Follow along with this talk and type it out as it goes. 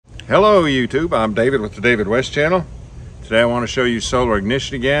Hello YouTube, I'm David with the David West channel. Today I want to show you solar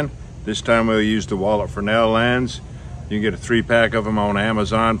ignition again. This time we'll use the wallet fresnel lens. You can get a 3-pack of them on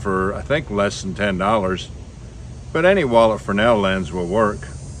Amazon for I think less than $10. But any wallet fresnel lens will work.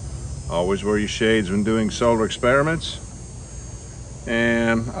 Always wear your shades when doing solar experiments.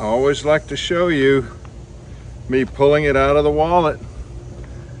 And I always like to show you me pulling it out of the wallet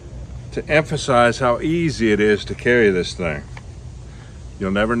to emphasize how easy it is to carry this thing. You'll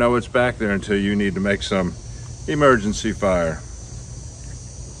never know it's back there until you need to make some emergency fire.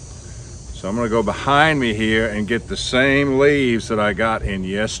 So I'm going to go behind me here and get the same leaves that I got in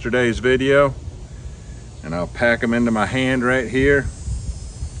yesterday's video, and I'll pack them into my hand right here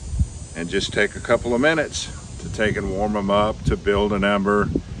and just take a couple of minutes to take and warm them up to build an ember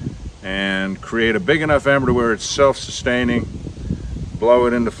and create a big enough ember to where it's self-sustaining, blow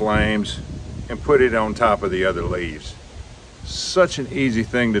it into flames and put it on top of the other leaves. Such an easy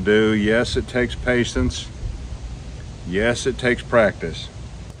thing to do. Yes, it takes patience. Yes, it takes practice.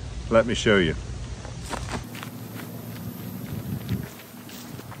 Let me show you.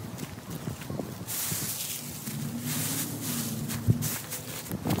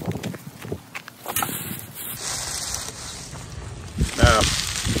 Now,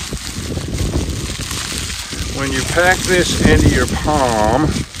 when you pack this into your palm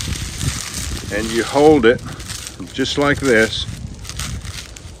and you hold it just like this,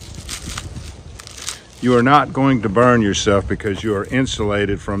 you are not going to burn yourself because you are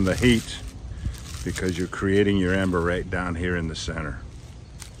insulated from the heat, because you're creating your ember right down here in the center.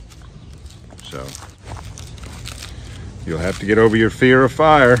 So you'll have to get over your fear of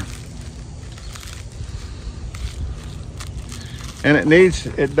fire. And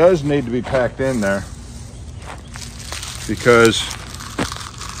it does need to be packed in there because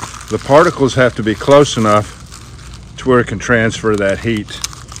the particles have to be close enough to where it can transfer that heat.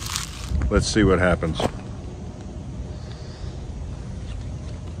 Let's see what happens.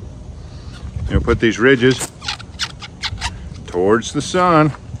 You'll put these ridges towards the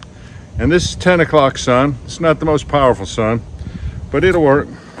sun, and this is 10 o'clock sun. It's not the most powerful sun, but it'll work.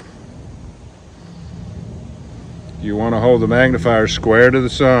 You want to hold the magnifier square to the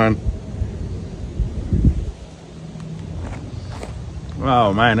sun.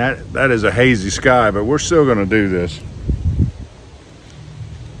 Oh man, that is a hazy sky, but we're still going to do this.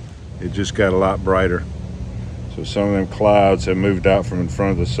 It just got a lot brighter. So some of them clouds have moved out from in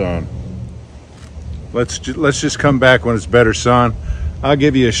front of the sun. Let's just come back when it's better sun. I'll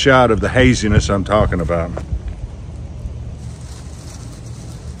give you a shot of the haziness I'm talking about.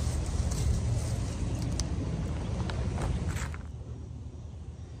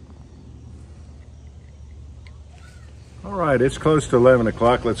 All right, it's close to 11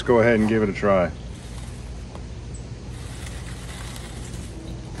 o'clock. Let's go ahead and give it a try.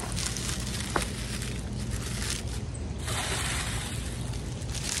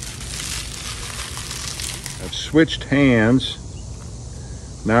 I've switched hands.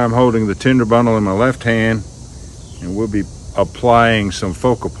 Now I'm holding the tinder bundle in my left hand, and we'll be applying some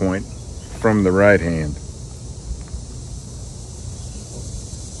focal point from the right hand.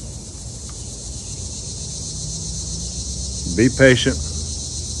 Be patient.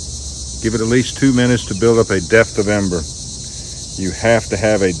 Give it at least 2 minutes to build up a depth of ember. You have to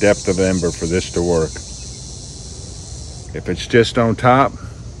have a depth of ember for this to work. If it's just on top,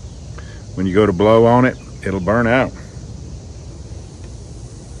 when you go to blow on it, it'll burn out.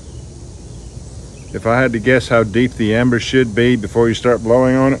 If I had to guess how deep the ember should be before you start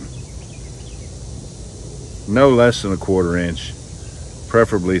blowing on it, no less than 1/4 inch,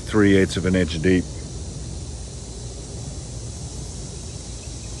 preferably 3/8 of an inch deep.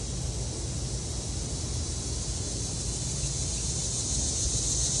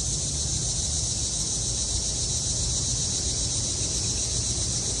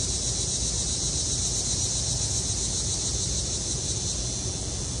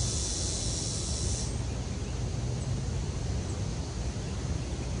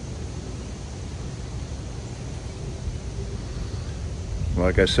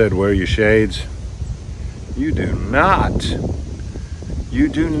 Like I said, wear your shades. You do not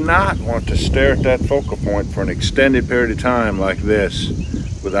want to stare at that focal point for an extended period of time like this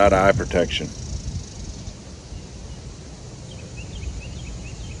without eye protection.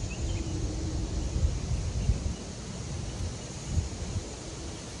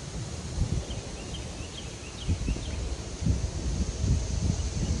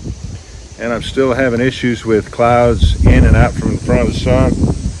 And I'm still having issues with clouds in and out from in front of the sun.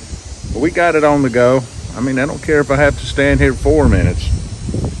 But we got it on the go. I mean, I don't care if I have to stand here 4 minutes.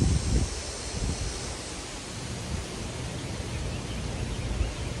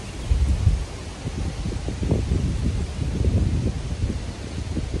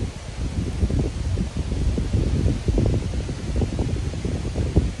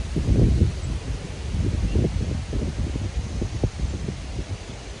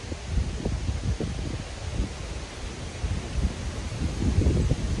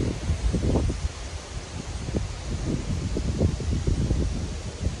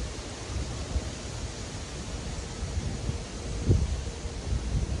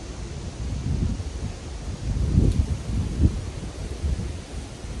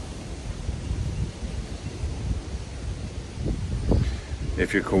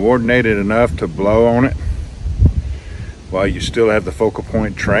 if you're coordinated enough to blow on it while you still have the focal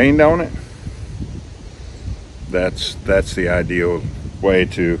point trained on it, that's the ideal way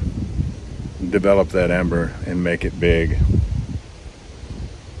to develop that ember and make it big.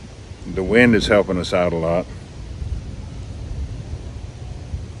 The wind is helping us out a lot.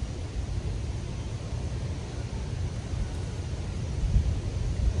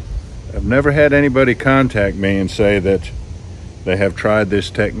 I've never had anybody contact me and say that they have tried this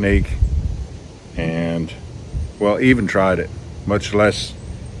technique and, well, even tried it, much less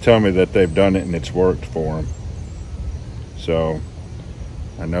tell me that they've done it and it's worked for them. So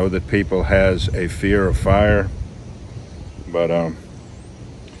I know that people has a fear of fire, but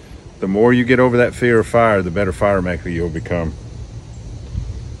the more you get over that fear of fire, the better fire maker you'll become.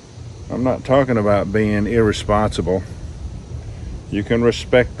 I'm not talking about being irresponsible. You can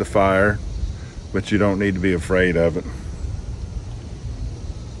respect the fire, but you don't need to be afraid of it.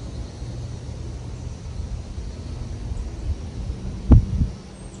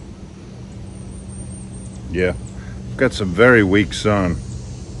 Yeah, I've got some very weak sun.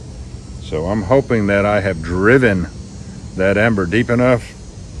 So I'm hoping that I have driven that ember deep enough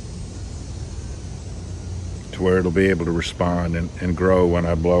to where it'll be able to respond and grow when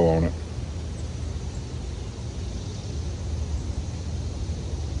I blow on it.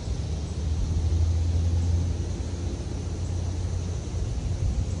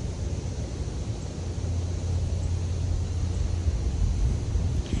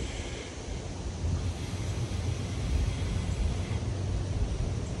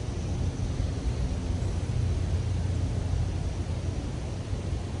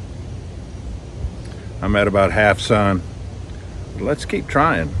 I'm at about half sun. Let's keep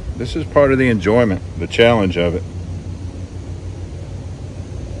trying. This is part of the enjoyment, the challenge of it.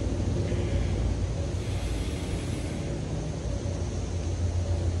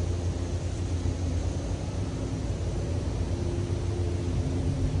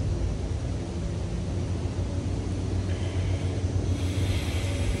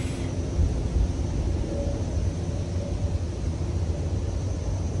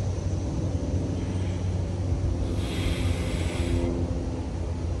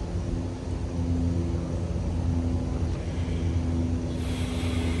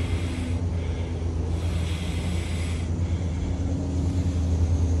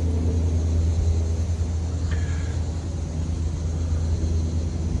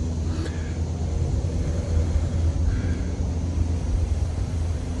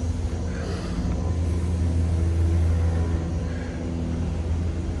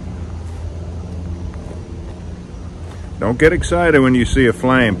 Don't get excited when you see a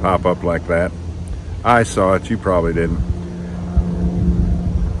flame pop up like that. I saw it, you probably didn't.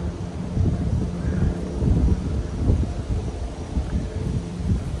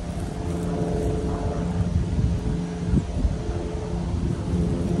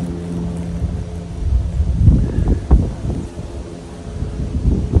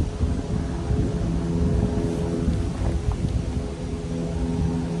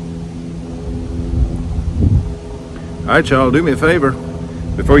 Alright y'all, do me a favor.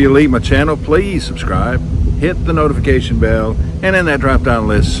 Before you leave my channel, please subscribe, hit the notification bell, and in that drop down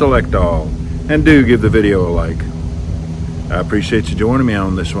list, select all. And do give the video a like. I appreciate you joining me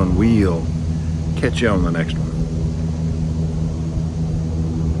on this one. We'll catch you on the next one.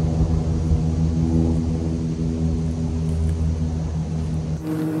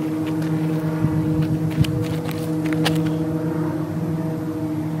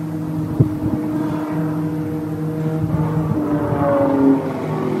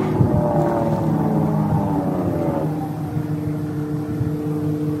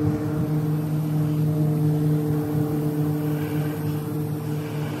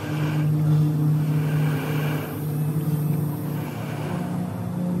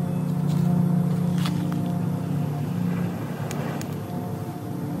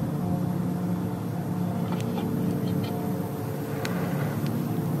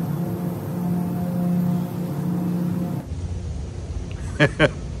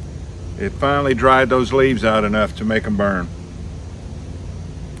 It finally dried those leaves out enough to make them burn.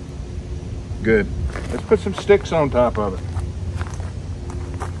 Good. Let's put some sticks on top of it.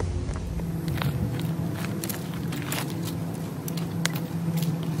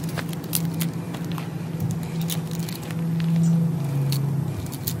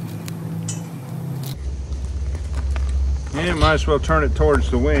 And might as well turn it towards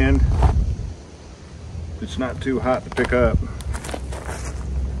the wind. It's not too hot to pick up.